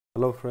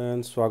Hello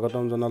friends,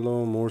 স্বাগতম জনালো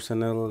মোৰ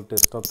চেনেল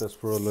টেষ্ট অফ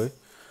তেজপুৰলৈ।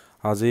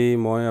 আজি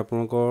মই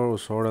আপোনালোকৰ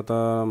ওচৰত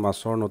এটা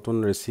মাছৰ নতুন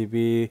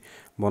ৰেচিপি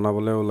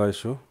বনাবলৈ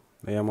ওলাইছো।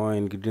 এয়া মই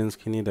ইনগ্ৰেডিয়েন্টছ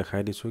খিনি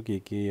দেখাই দিছো কি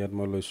কি ইয়াত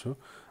মই লৈছো।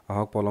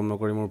 আহক পলম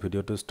নকৰি মোৰ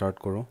ভিডিওটো ষ্টাৰ্ট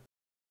কৰো।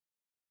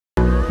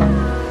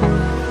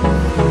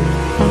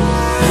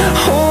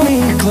 Hold me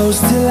close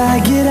till I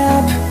get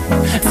up.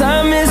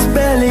 Time is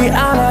barely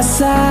on our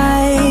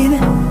side.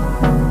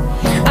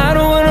 I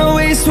don't wanna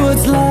waste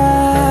what's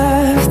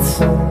left.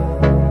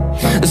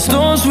 The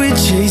storms we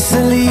chase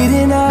are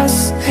leading us,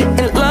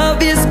 and love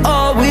is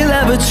all we'll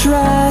ever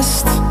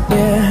trust.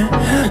 Yeah,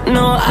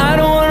 no, I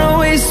don't wanna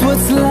waste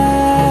what's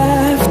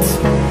left.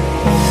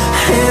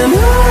 And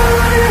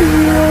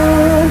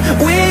on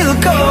we'll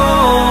go,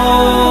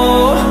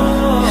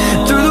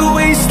 through the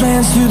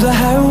wastelands, through the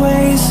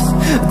highways,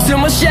 till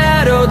my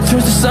shadow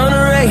turns to sun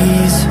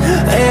rays.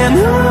 And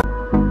on.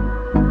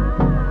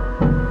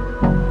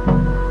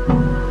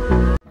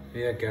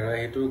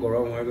 কেৰাহীটো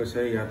গৰম হৈ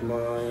গৈছে। ইয়াত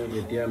মই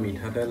এতিয়া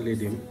মিঠাতেল দি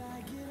দিম।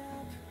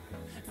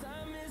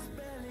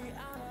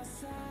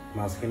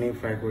 মাছখিনি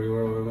ফ্ৰাই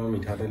কৰিবৰ বাবে মই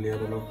মিঠাতেল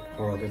ইয়াত অলপ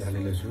সৰহকৈ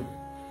ঢালি লৈছোঁ।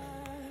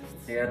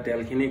 এয়া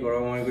তেলখিনি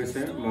গৰম হৈ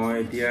গৈছে। মই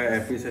এতিয়া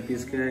এপিচ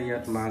এপিচকৈ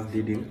ইয়াত মাছ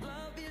দি দিম।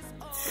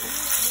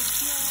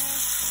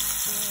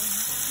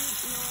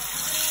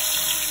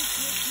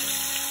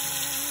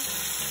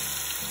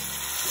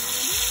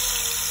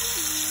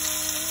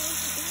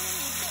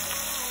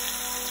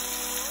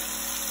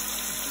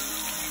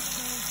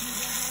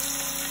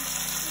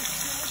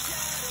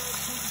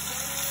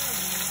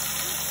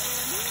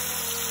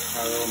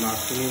 আৰু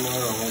মাছখিনি মই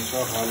ৰঙচুৱা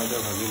হোৱালৈকে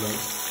ভাজি লওঁ।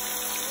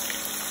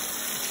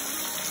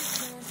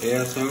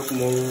 এয়া চাওক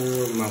মোৰ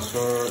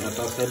মাছৰ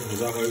এটা চাইড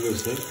ভজা হৈ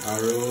গৈছে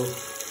আৰু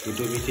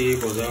ইটো পিঠি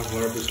ভজা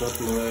হোৱাৰ পিছত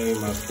মই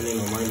মাছখিনি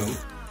নমাই ল'ম।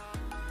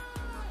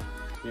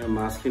 এয়া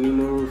মাছখিনি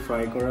মোৰ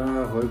ফ্ৰাই কৰা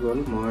হৈ গ'ল।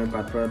 মই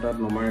পাত্ৰ এটাত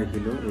নমাই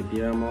ৰাখিলোঁ।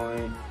 এতিয়া মই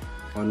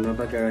অন্য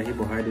এটা কেৰাহী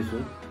বহাই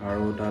দিছোঁ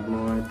আৰু তাত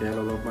মই তেল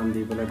অলপমান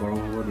দি পেলাই গৰম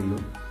হ'ব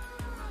দিলোঁ।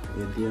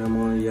 এতিয়া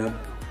মই ইয়াত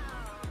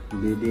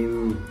দি দিম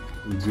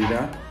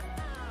জিৰা,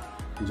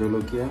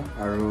 জলকীয়া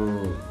আৰু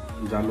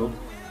জালুক।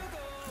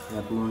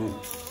 ইয়াত মই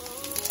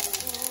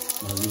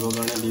ভাজিবৰ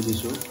কাৰণে দি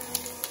দিছোঁ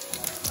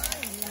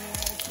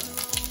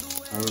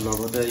আৰু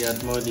লগতে ইয়াত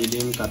মই দি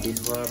দিম কাটি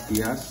থোৱা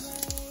পিঁয়াজ।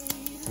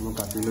 মই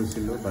কাটি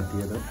লৈছিলোঁ বাতি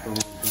এটাত,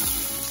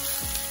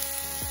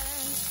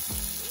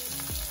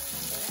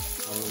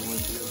 আৰু মই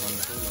এইখিনি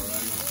ভালকৈ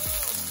লৰাই লওঁ।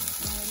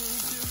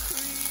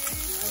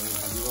 আৰু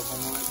ভাজিবৰ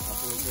সময়ত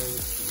আপোনালোকে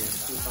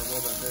গেছটো চাব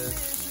যাতে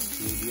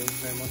মিডিয়াম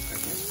ফ্লেমত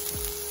থাকে।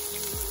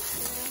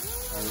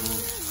 আৰু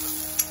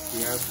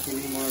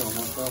পিঁয়াজখিনি মই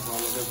ৰঙচুৱা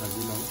হোৱালৈকে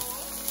ভাজি লওঁ।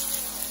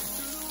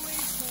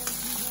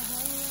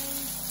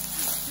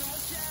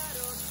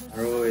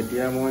 আৰু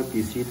এতিয়া মই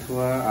পিচি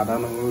থোৱা আদা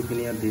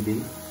নহৰুখিনি ইয়াত দি দিম।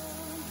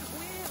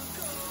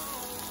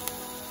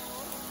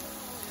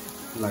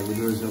 লাগি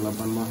ধৰিছে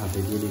অলপমান, মই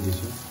হাতেদি দি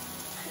দিছোঁ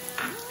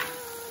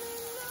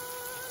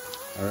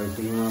আৰু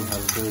এইখিনি মই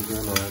ভালকৈ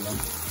এতিয়া লৰাই ল'ম।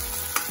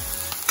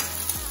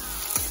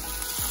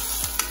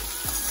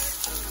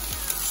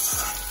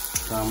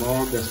 কামৰ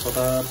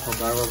ব্যস্ততা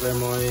থকাৰ বাবে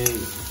মই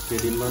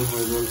কেইদিনমান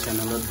হৈ গ'ল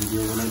চেনেলত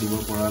ভিডিঅ' বনাই দিব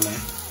পৰা নাই।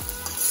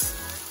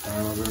 তাৰ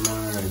বাবে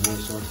মই ৰাইজৰ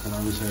ওচৰত ক্ষমা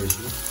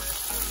বিচাৰিছোঁ।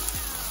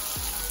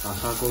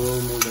 আশা কৰোঁ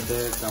মোৰ যাতে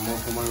কামৰ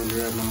সময়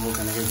উলিয়াই আপোনালোকক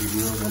কেনেকৈ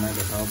ভিডিঅ' বনাই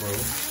দেখাব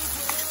পাৰোঁ।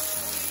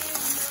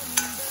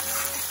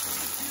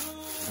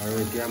 আৰু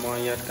এতিয়া মই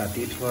ইয়াত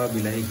কাটি থোৱা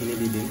বিলাহীখিনি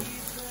দি দিম।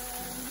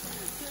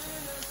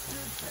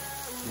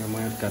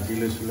 মই ইয়াত কাটি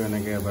লৈছিলোঁ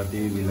এনেকৈ এবাটি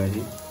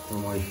বিলাহী, তো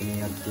মই এইখিনি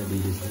ইয়াত দি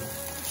দিছোঁ।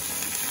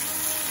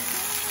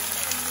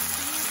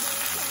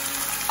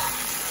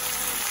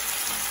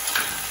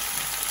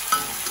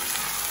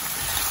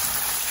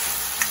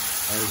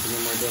 আৰু এইখিনি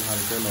মই এতিয়া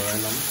ভালকৈ লৰাই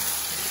ল'ম।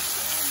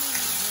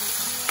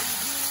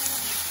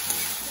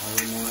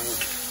 আৰু মই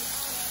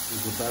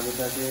গোটা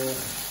গোটাকৈ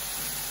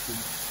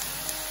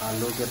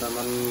আলু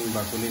কেইটামান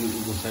বাকলি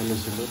গুচাই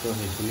লৈছিলোঁ, তো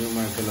সেইখিনিও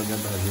মই একেলগে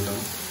ভাজি ল'ম।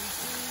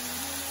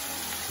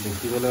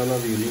 দেখিবলৈ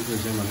অলপ ইউনিক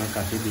হৈছে, মানুহে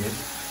কাটি দিয়ে।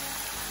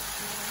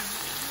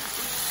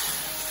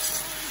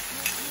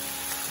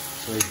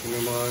 তো এইখিনি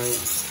মই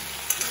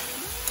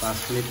 5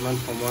 মিনিটমান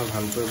সময়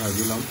ভালকৈ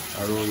ভাজি ল'ম।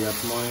 আৰু ইয়াত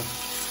মই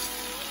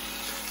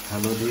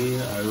হালধি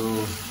আৰু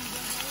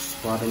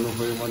সোৱাদ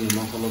অনুসৰি মই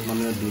নিমখ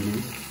অলপমানে দি দিম।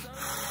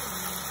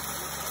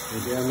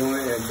 এতিয়া মই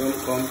একদম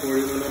কম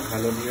পৰিমাণত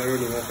হালধি আৰু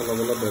নিমখ অলপ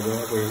অলপ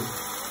ব্যৱহাৰ কৰিম,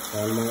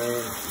 কাৰণ মই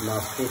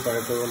মাছটো ফ্ৰাই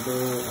কৰোঁতে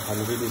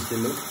হালধি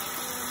দিছিলোঁ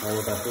আৰু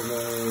তাতো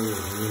মই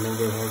নিমখ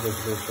ব্যৱহাৰ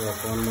কৰিছিলোঁ। তো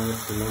অকণমান মই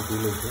নিমখ দি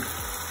লৈছোঁ।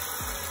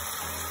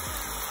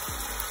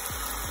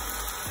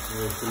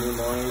 এইখিনি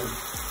মই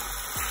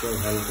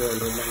ভালকৈ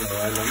অলপমান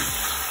লৰাই ল'ম।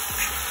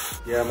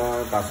 এতিয়া মই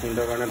 5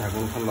 মিনিটৰ কাৰণে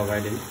ঢাকোনখন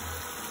লগাই দিম।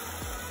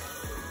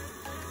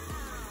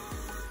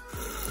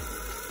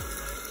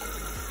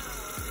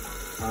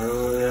 আৰু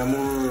এয়া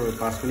মোৰ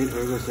 5 মিনিট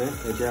হৈ গৈছে।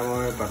 এতিয়া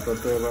মই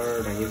পাত্ৰটো এবাৰ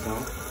দাঙি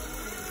চাওঁ।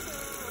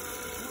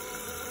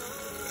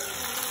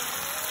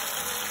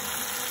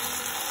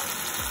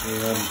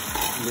 এয়া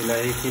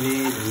বিলাহীখিনি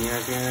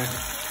ধুনীয়াকৈ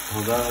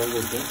ভজা হৈ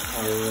গৈছে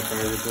আৰু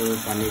তাৰ যিটো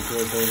পানীটো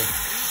আছে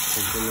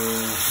সেইখিনি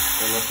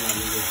তেলত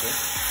নামি গৈছে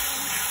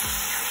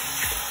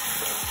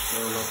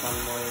অলপমান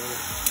মই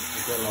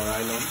এতিয়া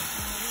লৰাই ল'ম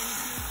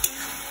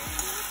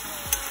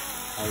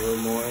আৰু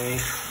মই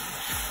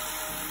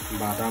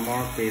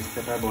বাদামৰ পেষ্ট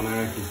এটা বনাই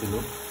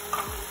ৰাখিছিলোঁ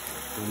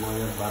মই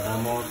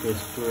বাদামৰ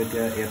পেষ্টটো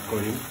এতিয়া এড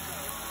কৰিম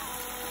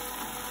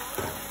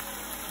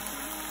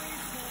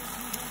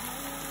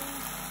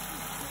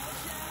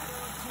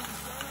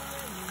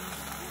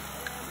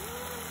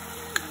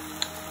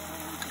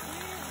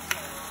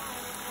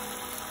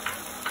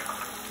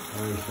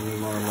আৰু এইখিনি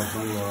মই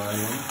অলপমান লৰাই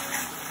ল'ম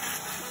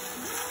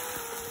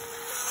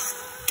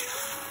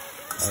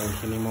আৰু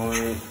এইখিনি মই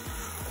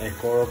 1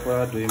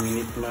 পৰা 2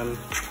 মিনিটমান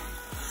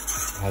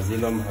ভাজি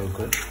ল'ম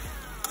ভালকৈ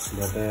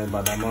যাতে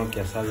বাদামৰ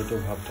কেঁচা যিটো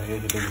ভাৱ থাকে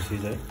সেইটো গুচি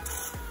যায়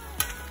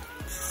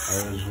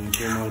আৰু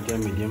জুইটো মই এতিয়া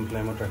মিডিয়াম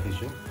ফ্লেমত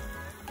ৰাখিছোঁ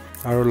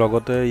আৰু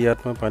লগতে ইয়াত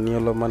মই পানী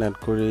অলপমান এড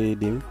কৰি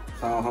দিম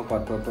চাওঁ আহক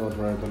পাত্ৰটো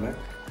আঁতৰাই পেলাই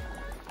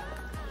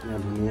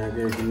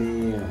ধুনীয়াকৈ এইখিনি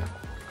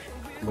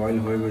বইল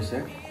হৈ গৈছে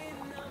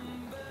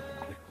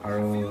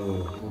আৰু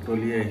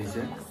উতলি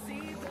আহিছে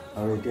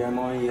আৰু এতিয়া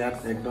মই ইয়াত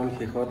একদম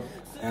শেষত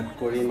এড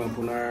কৰিম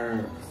আপোনাৰ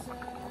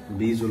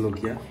বীজ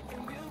জলকীয়া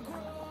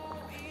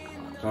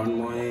কাৰণ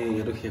মই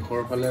এইটো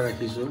শেষৰ ফালে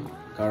ৰাখিছোঁ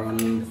কাৰণ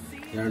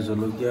ইয়াৰ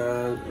জলকীয়া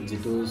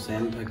যিটো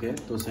চেণ্ট থাকে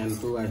তো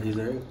চেণ্টটো আহি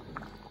যায়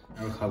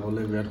আৰু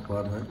খাবলৈ বিৰাট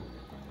সোৱাদ হয়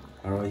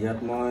আৰু ইয়াত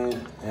মই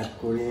এড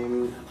কৰিম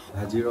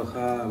ভাজি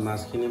ৰখা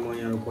মাছখিনি মই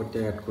ইয়াৰ ওপৰতে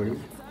এড কৰিম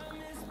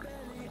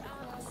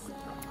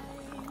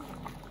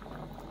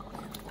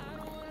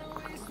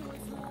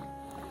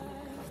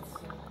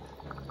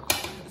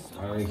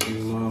আৰু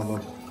এইখিনি মই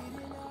অলপ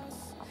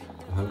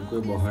ভালকৈ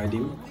বহাই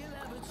দিম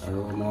আৰু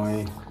মই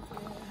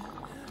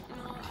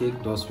ঠিক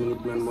 10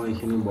 মিনিটমান মই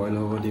এইখিনি বইল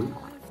হ'ব দিম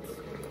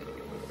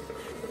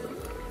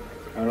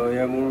আৰু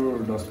এয়া মোৰ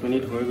 10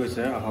 মিনিট হৈ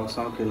গৈছে আহক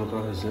চাওঁ কেনেকুৱা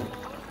হৈছে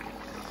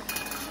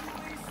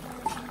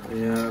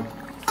এয়া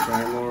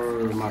প্ৰায় মোৰ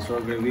মাছৰ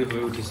গ্ৰেভি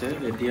হৈ উঠিছে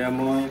এতিয়া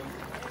মই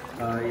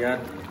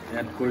ইয়াত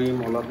এড কৰিম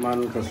অলপমান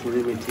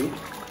কচুৰি মেথি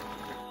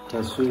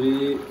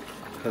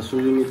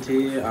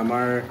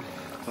আমাৰ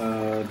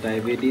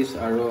ডায়েবেটিছ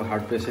আৰু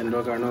হাৰ্ট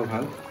পেচেণ্টৰ কাৰণেও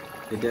ভাল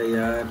এতিয়া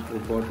ইয়াত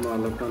ওপৰত মই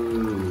অলপমান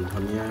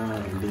ধনিয়া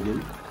দি দিম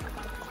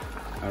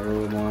আৰু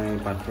মই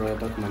পাত্ৰ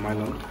এটাত নমাই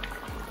ল'ম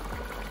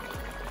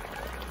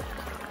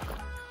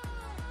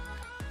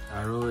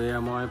আৰু এয়া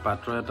মই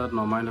পাত্ৰ এটাত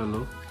নমাই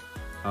ল'লোঁ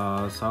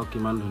চাওক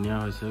কিমান ধুনীয়া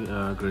হৈছে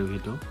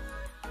গ্ৰেভিটো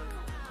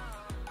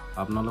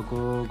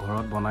আপোনালোকেও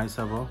ঘৰত বনাই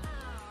চাব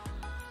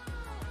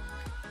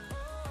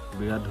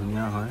বিৰাট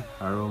ধুনীয়া হয়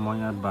আৰু মই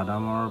ইয়াত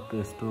বাদামৰ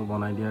পেষ্টটো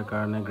বনাই দিয়াৰ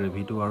কাৰণে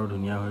গ্ৰেভিটো আৰু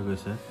ধুনীয়া হৈ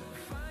গৈছে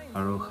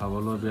আৰু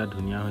খাবলৈ বিৰাট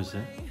ধুনীয়া হৈছে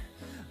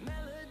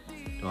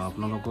তো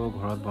আপোনালোকেও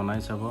ঘৰত বনাই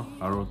চাব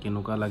আৰু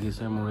কেনেকুৱা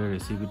লাগিছে মোৰ এই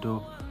ৰেচিপিটো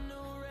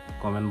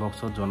কমেণ্ট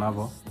বক্সত জনাব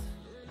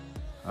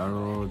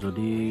আৰু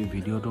যদি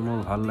ভিডিঅ'টো মোৰ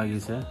ভাল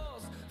লাগিছে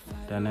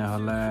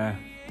তেনেহ'লে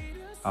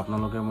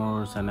আপোনালোকে মোৰ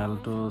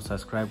চেনেলটো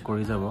ছাবস্ক্ৰাইব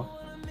কৰি যাব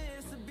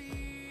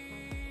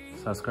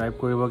ছাবস্ক্ৰাইব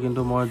কৰিব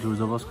কিন্তু মই জোৰ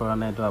জবজ কৰা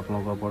নাই এইটো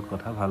আপোনালোকৰ ওপৰত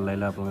কথা ভাল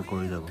লাগিলে আপোনালোকে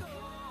কৰি যাব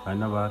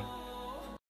ধন্যবাদ